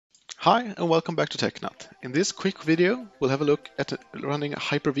Hi and welcome back to TechNut. In this quick video, we'll have a look at running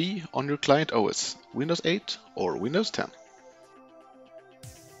HyperV on your client OS, Windows 8 or Windows 10.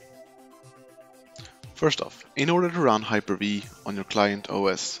 First off, in order to run HyperV on your client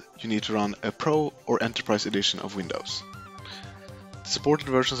OS, you need to run a Pro or Enterprise edition of Windows. The supported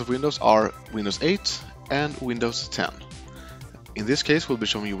versions of Windows are Windows 8 and Windows 10. In this case, we'll be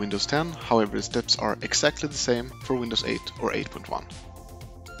showing you Windows 10, however the steps are exactly the same for Windows 8 or 8.1.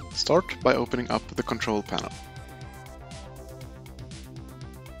 Start by opening up the control panel.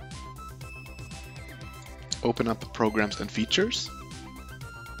 Open up Programs and Features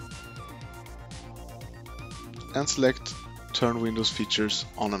and select Turn Windows Features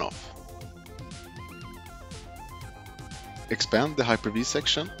on and off. Expand the HyperV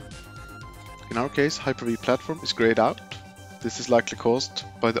section. In our case, HyperV Platform is grayed out. This is likely caused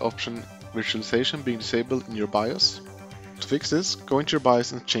by the option Virtualization being disabled in your BIOS. To fix this, go into your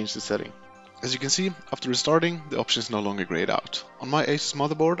BIOS and change the setting. As you can see, after restarting, the option is no longer grayed out. On my Asus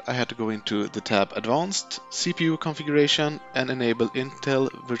motherboard, I had to go into the tab Advanced, CPU Configuration and enable Intel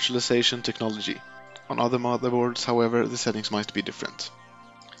Virtualization Technology. On other motherboards, however, the settings might be different.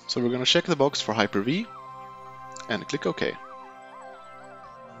 So we're going to check the box for HyperV and click OK.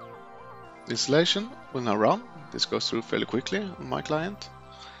 The installation will now run. This goes through fairly quickly on my client.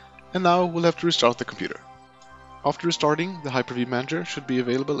 And now we'll have to restart the computer. After restarting, the HyperV Manager should be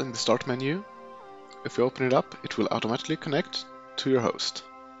available in the Start menu. If you open it up, it will automatically connect to your host.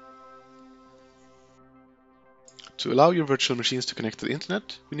 To allow your virtual machines to connect to the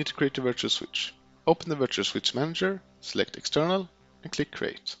internet, we need to create a virtual switch. Open the Virtual Switch Manager, select External, and click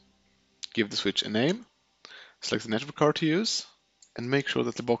Create. Give the switch a name, select the network card to use, and make sure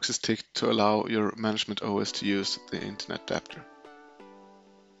that the box is ticked to allow your management OS to use the internet adapter.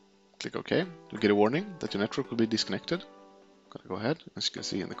 Click OK. You'll get a warning that your network will be disconnected. Gotta go ahead. As you can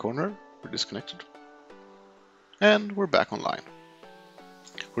see in the corner, we're disconnected. And we're back online.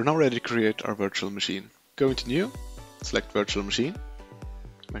 We're now ready to create our virtual machine. Go into New, select Virtual Machine,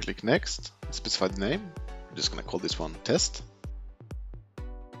 and click Next, and specify the name. I'm just gonna call this one Test.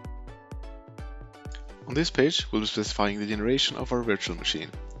 On this page, we'll be specifying the generation of our virtual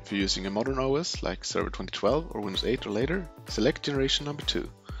machine. If you're using a modern OS like Server 2012 or Windows 8 or later, select generation number 2.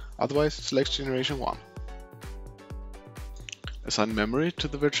 Otherwise, select generation 1. Assign memory to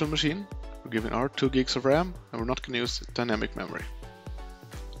the virtual machine. We're giving our 2 gigs of RAM and we're not going to use dynamic memory.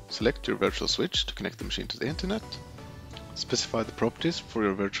 Select your virtual switch to connect the machine to the internet. Specify the properties for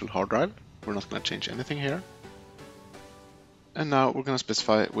your virtual hard drive. We're not going to change anything here. And now we're going to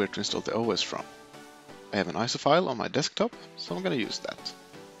specify where to install the OS from. I have an ISO file on my desktop, so I'm going to use that.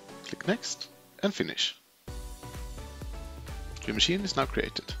 Click Next and Finish. Your machine is now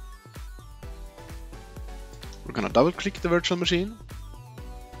created. We're going to double click the virtual machine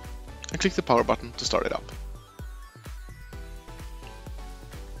and click the power button to start it up.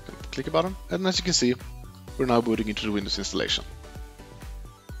 Click a button, and as you can see, we're now booting into the Windows installation.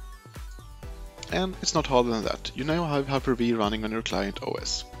 And it's not harder than that. You now have HyperV running on your client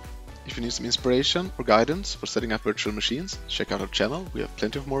OS. If you need some inspiration or guidance for setting up virtual machines, check out our channel. We have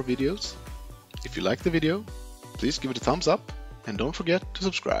plenty of more videos. If you like the video, please give it a thumbs up and don't forget to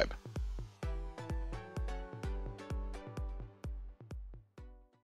subscribe.